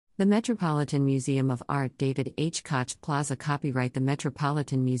The Metropolitan Museum of Art, David H. Koch Plaza. Copyright the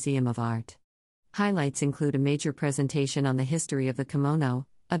Metropolitan Museum of Art. Highlights include a major presentation on the history of the kimono,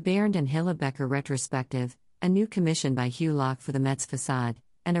 a Bernd and Hilla Becker retrospective, a new commission by Hugh Locke for the Met's facade,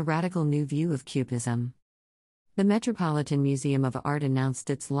 and a radical new view of Cubism. The Metropolitan Museum of Art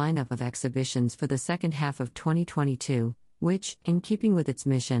announced its lineup of exhibitions for the second half of 2022, which, in keeping with its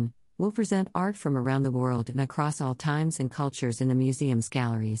mission, will present art from around the world and across all times and cultures in the museum's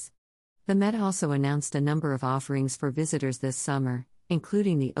galleries. The Met also announced a number of offerings for visitors this summer,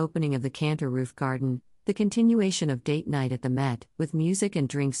 including the opening of the Cantor Roof Garden, the continuation of Date Night at the Met, with music and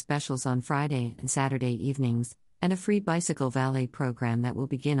drink specials on Friday and Saturday evenings, and a free bicycle valet program that will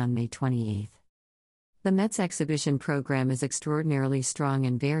begin on May 28. The Met's exhibition program is extraordinarily strong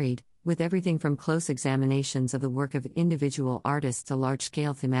and varied, with everything from close examinations of the work of individual artists to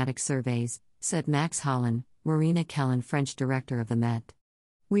large-scale thematic surveys, said Max Holland, Marina Kellen, French director of the Met.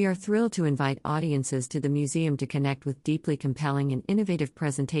 We are thrilled to invite audiences to the museum to connect with deeply compelling and innovative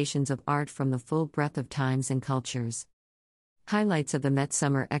presentations of art from the full breadth of times and cultures. Highlights of the Met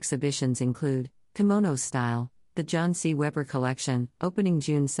summer exhibitions include Kimono Style, the John C. Weber Collection, opening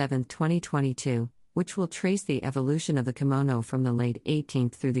June 7, 2022, which will trace the evolution of the kimono from the late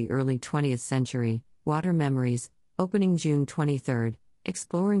 18th through the early 20th century. Water Memories, opening June 23,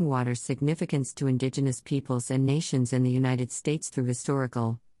 exploring water's significance to indigenous peoples and nations in the United States through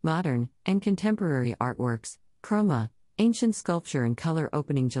historical, modern, and contemporary artworks. Chroma, Ancient Sculpture and Color,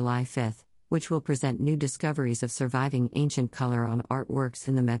 opening July 5, which will present new discoveries of surviving ancient color on artworks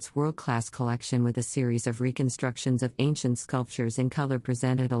in the Met's world-class collection, with a series of reconstructions of ancient sculptures in color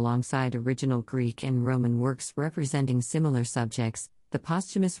presented alongside original Greek and Roman works representing similar subjects. The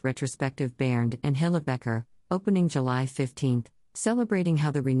posthumous retrospective Bernd and Hilla Becker, opening July 15, celebrating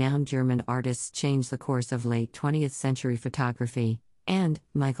how the renowned German artists changed the course of late 20th century photography, and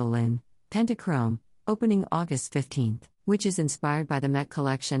Michael Lynn, Pentachrome, opening August 15, which is inspired by the Met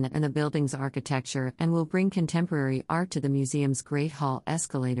collection and the building's architecture and will bring contemporary art to the museum's Great Hall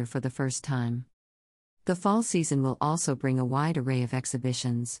escalator for the first time. The fall season will also bring a wide array of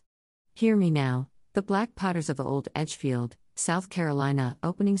exhibitions. Hear Me Now, The Black Potters of Old Edgefield, South Carolina,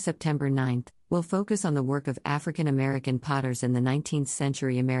 opening September 9, will focus on the work of African American potters in the 19th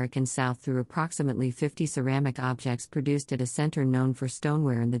century American South through approximately 50 ceramic objects produced at a center known for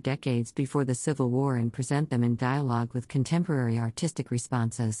stoneware in the decades before the Civil War, and present them in dialogue with contemporary artistic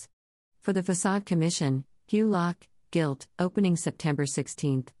responses. For the Facade Commission, Hugh Locke, Gilt, opening September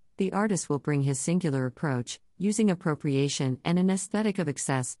 16, the artist will bring his singular approach, using appropriation and an aesthetic of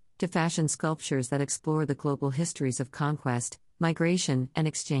excess, to fashion sculptures that explore the global histories of conquest, migration, and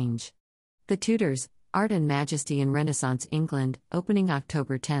exchange. The Tudors, Art and Majesty in Renaissance England, opening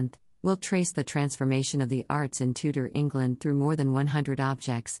October 10, will trace the transformation of the arts in Tudor England through more than 100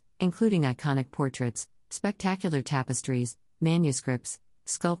 objects, including iconic portraits, spectacular tapestries, manuscripts,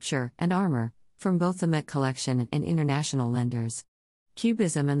 sculpture, and armor, from both the Met collection and international lenders.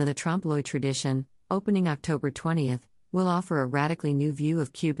 Cubism and the Trompe-l'œil tradition, opening October 20, will offer a radically new view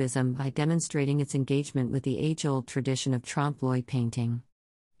of Cubism by demonstrating its engagement with the age-old tradition of trompe-l'œil painting.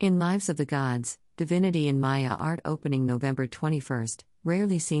 In Lives of the Gods, Divinity in Maya Art, opening November 21,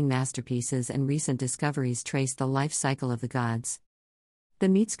 rarely seen masterpieces and recent discoveries trace the life cycle of the gods. The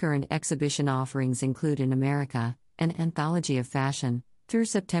Met's current exhibition offerings include In America, an anthology of fashion, through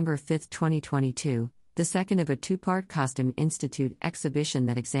September 5, 2022, the second of a two-part Costume Institute exhibition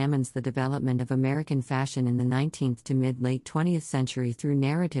that examines the development of American fashion in the 19th to mid-late 20th century through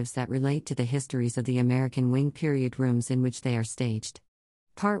narratives that relate to the histories of the American wing period rooms in which they are staged.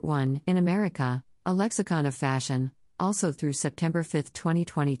 Part 1, In America, a lexicon of fashion, also through September 5,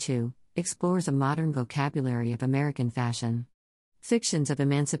 2022, explores a modern vocabulary of American fashion. Fictions of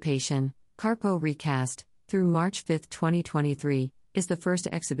Emancipation, Carpo Recast, through March 5, 2023, is the first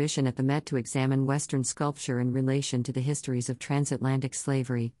exhibition at the Met to examine Western sculpture in relation to the histories of transatlantic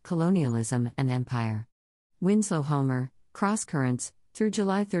slavery, colonialism, and empire. Winslow Homer, Cross Currents, through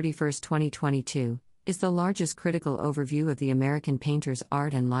July 31, 2022, is the largest critical overview of the American painter's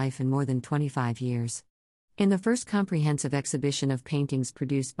art and life in more than 25 years. In the first comprehensive exhibition of paintings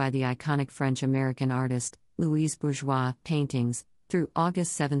produced by the iconic French-American artist, Louise Bourgeois, Paintings, through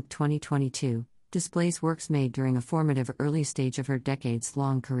August 7, 2022, displays works made during a formative early stage of her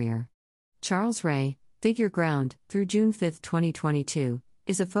decades-long career. Charles Ray, Figure Ground, through June 5, 2022,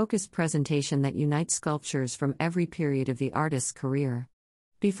 is a focused presentation that unites sculptures from every period of the artist's career.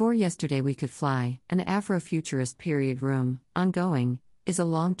 Before Yesterday We Could Fly, an Afrofuturist period room, ongoing, is a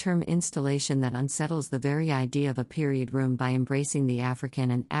long-term installation that unsettles the very idea of a period room by embracing the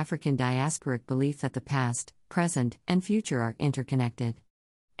African and African diasporic belief that the past, present, and future are interconnected.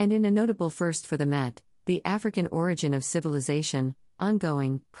 And in a notable first for the Met, the African Origin of Civilization,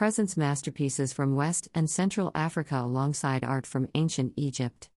 ongoing, presents masterpieces from West and Central Africa alongside art from ancient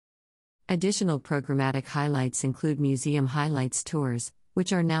Egypt. Additional programmatic highlights include museum highlights tours,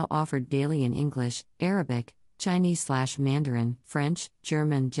 which are now offered daily in English, Arabic, Chinese/Mandarin, French,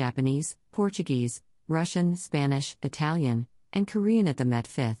 German, Japanese, Portuguese, Russian, Spanish, Italian, and Korean at the Met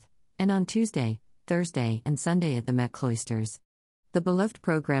Fifth, and on Tuesday, Thursday, and Sunday at the Met Cloisters. The beloved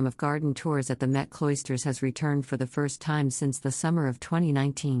program of garden tours at the Met Cloisters has returned for the first time since the summer of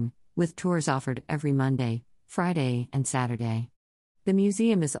 2019, with tours offered every Monday, Friday, and Saturday. The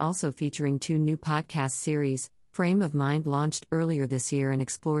museum is also featuring 2 new podcast series. Frame of Mind launched earlier this year and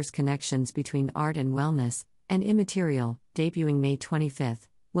explores connections between art and wellness, and Immaterial, debuting May 25,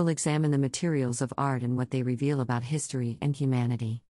 will examine the materials of art and what they reveal about history and humanity.